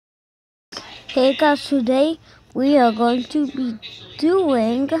Hey guys, today we are going to be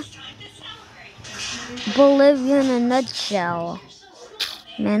doing Bolivia in a nutshell.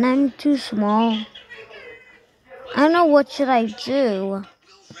 Man, I'm too small. I don't know what should I do.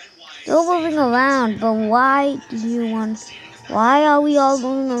 You're moving around, but why are we all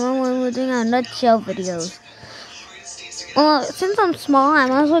moving around when we're doing our nutshell videos? Well, since I'm small, I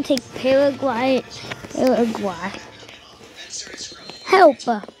might as well take Paraguay. Help!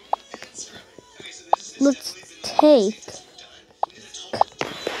 Let's take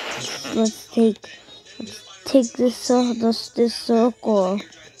this circle.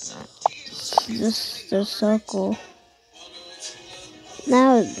 This circle.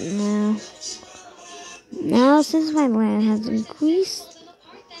 Now, since my land has increased,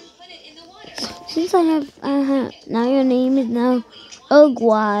 now your name is now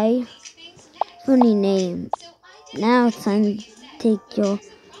Uruguay. Funny name. Now it's time to take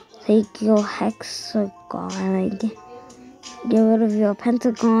your hexagon. Get rid of your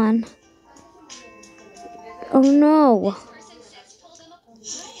pentagon. Oh no.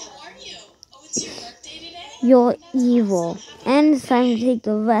 You're evil. And it's time to take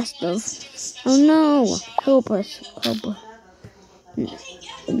the rest of... Oh no. Help us.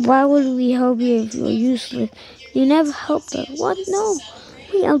 Why would we help you if you're useless? You never helped us. What? No.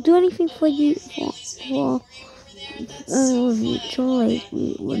 Wait, I'll do anything for you. Too late.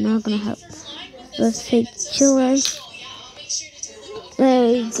 We're not gonna help. Let's take Chile.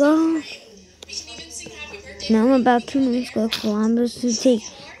 There we go. Now I'm about 2 minutes ago Columbus to take.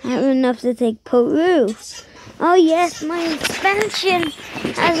 I have enough to take Peru. Oh yes, my expansion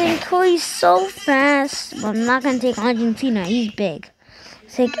has increased so fast. But I'm not gonna take Argentina. He's big.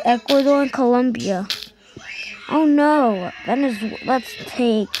 Let's take Ecuador and Colombia. Oh no, let's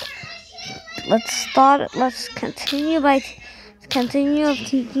continue of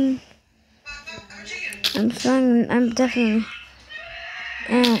taking. I'm definitely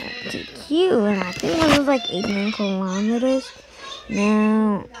take you, and I think it was like 8-9 kilometers.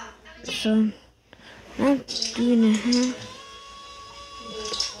 Now, so not 3.5.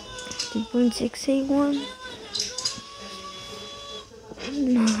 3.681.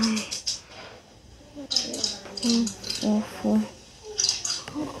 9. 4.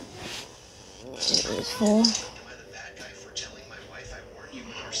 It was 4.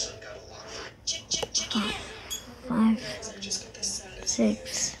 5,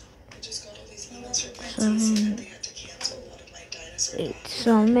 6, 7, 8.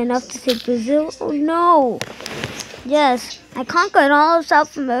 So I'm enough to take Brazil. Oh no! Yes, I conquered all of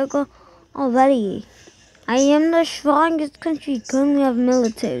South America already. I am the strongest country. Currently have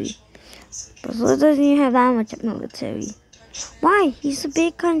military. Brazil doesn't even have that much military. Why? He's a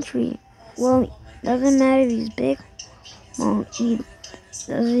big country. Well, doesn't matter if he's big. Well, he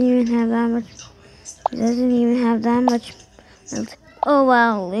doesn't even have that much. He doesn't even have that much military. Oh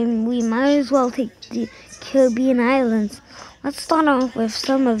well, then we might as well take the Caribbean islands. Let's start off with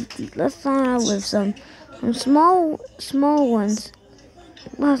some small ones. Let's start off with some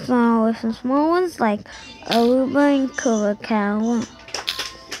small ones like Aruba and Curacao.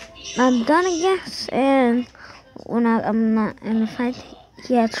 I'm gonna guess, and I'm not, and if I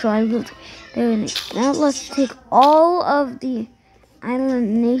so I will. Now let's take all of the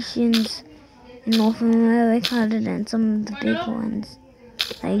island nations in North America, other than some of the big ones.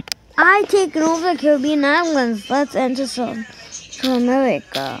 Like I taken over the Caribbean islands. Let's enter to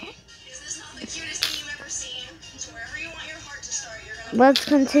America. Let's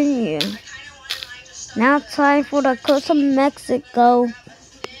continue. Now time for the coast of Mexico.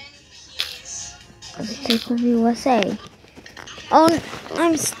 Let's take over USA. Oh,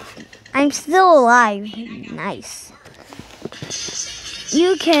 I'm still alive. Nice.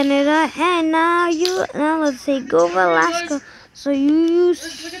 You Canada, and now let's take over Alaska. So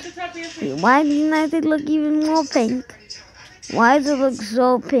why doesn't it look even more pink? Why does it look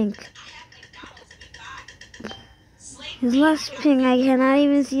so pink? It's less pink. I cannot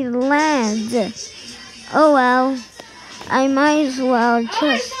even see the land. Oh well, I might as well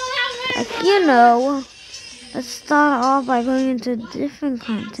just, let's start off by going into a different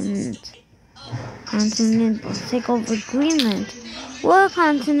continent. Let's take over Greenland. What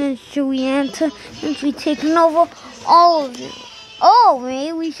continent should we enter since we've taken over all of it? Oh,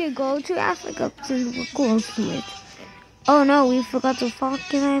 maybe we should go to Africa since we're close to it. Oh no, we forgot the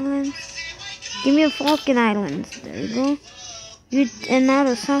Falkland Islands. Give me a Falkland Islands. There you go. And now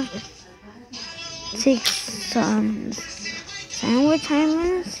the South. Take some Sandwich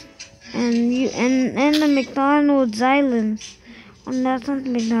Islands and the McDonald's Islands. Oh, that's not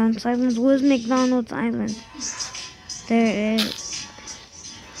McDonald's Islands. Where's McDonald's Island? There it is.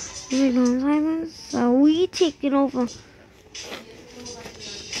 So we take it over.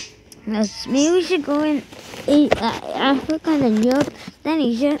 Maybe we should go in Africa, then Europe, then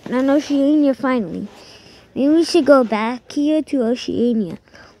Asia, then Oceania finally. Maybe we should go back here to Oceania.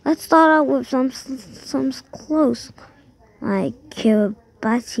 Let's start out with some close, like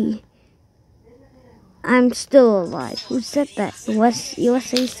Kiribati. I'm still alive. Who said that?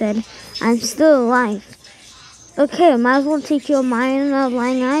 USA said, I'm still alive. Okay, might as well take your minor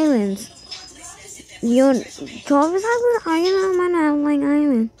outlying islands. Your Jarvis Island, minor outlying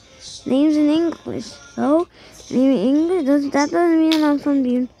island. Names in English. So, name in English, that doesn't mean I'm from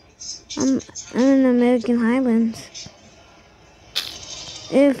I'm in American Highlands.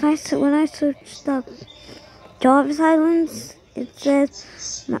 When I searched up Jarvis Islands, it says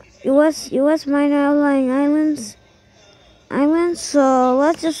U.S. minor outlying islands. So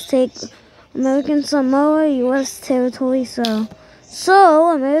let's just take American Samoa, U.S. territory. So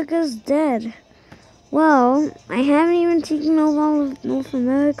America's dead. Well, I haven't even taken over all of North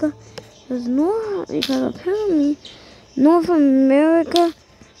America. Because apparently North America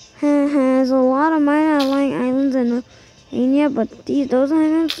has a lot of minor outlying islands in India, but those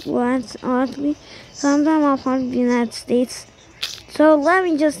islands were actually sometimes are part of the United States. So let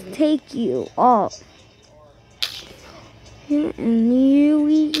me just take you all. Yeah, and Niue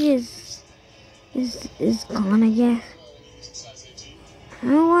is gone, I guess.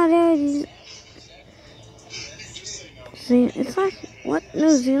 What are these? See, it's like what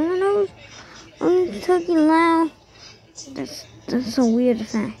New Zealand knows. Only Turkey now. That's a weird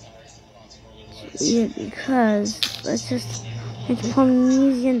fact. It's weird because it's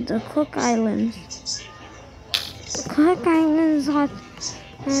Polynesian, the Cook Islands. The Cook Islands have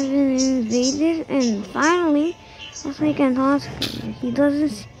been invaded, and finally, it's like Antarctica. I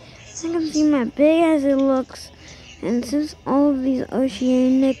can see my big as it looks, and since all of these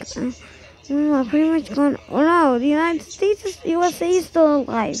oceanic are pretty much gone. Oh no, the United States, USA is still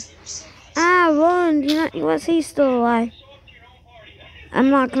alive. Run, USA is still alive. I'm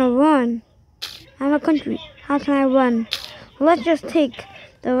not gonna run. I'm a country. How can I run? Let's just take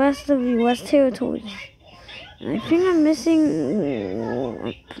the rest of the U.S. territories. I think I'm missing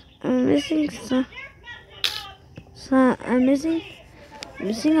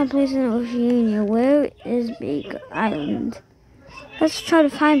a place in Oceania. Where is Big Island? Let's try to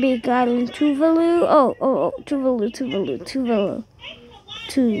find Big Island. Tuvalu. Oh, Tuvalu.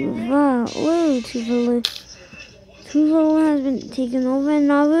 Tuvalu has been taken over in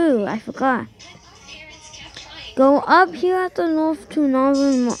Nauru. I forgot. Go up here at the north to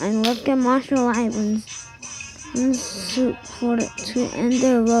Nauru and look at Marshall Islands. To end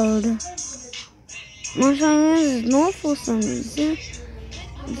their road. Marshall Islands is north for some reason.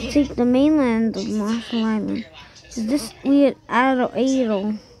 Let's take the mainland of Marshall Island. Is this weird idol?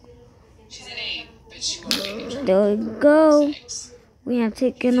 There we go. We have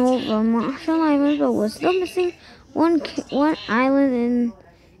taken over Marshall Islands, but we're still missing one island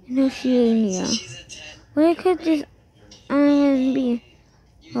in Oceania. Where could this island be?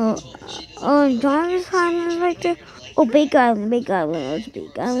 Oh, Jarvis Island is right there. Oh, Big Island. It's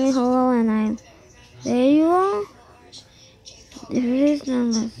Big Island, Hello, and Island. There you are. There it is. Now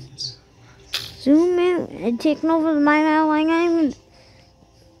let's zoom in and take over the minor outlying island.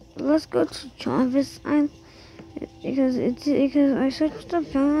 Let's go to Jarvis Island because I searched up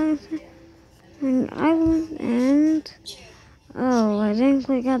Jarvis Island and I didn't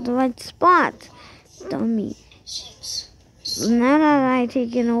click out the right spot. Dummy. Now that I've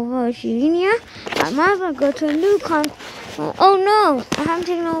taken over Oceania, I might as well go to a new oh no, I haven't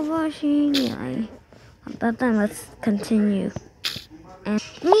taken over Oceania. About time, let's continue. And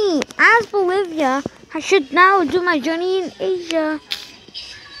me, as Bolivia, I should now do my journey in Asia,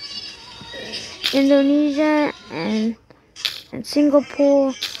 Indonesia, and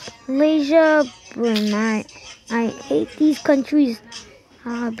Singapore, Malaysia, Brunei. I hate these countries.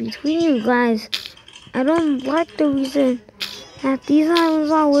 Between you guys, I don't like the reason that these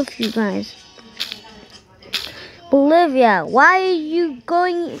islands are with you guys. Bolivia, why are you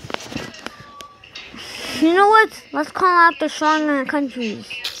going? You know what? Let's call out the stronger countries.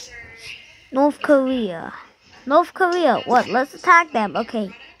 North Korea, what? Let's attack them. Okay.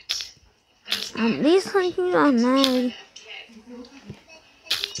 These countries are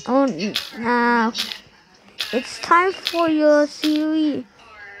now. It's time for your series.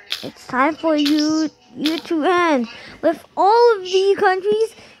 It's time for you to end. With all of these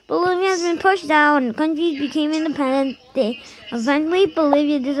countries, Bolivia has been pushed down. Countries became independent. Eventually,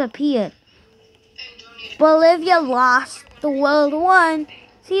 Bolivia disappeared. Bolivia lost. The world won.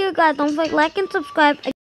 See you guys. Don't forget to like and subscribe.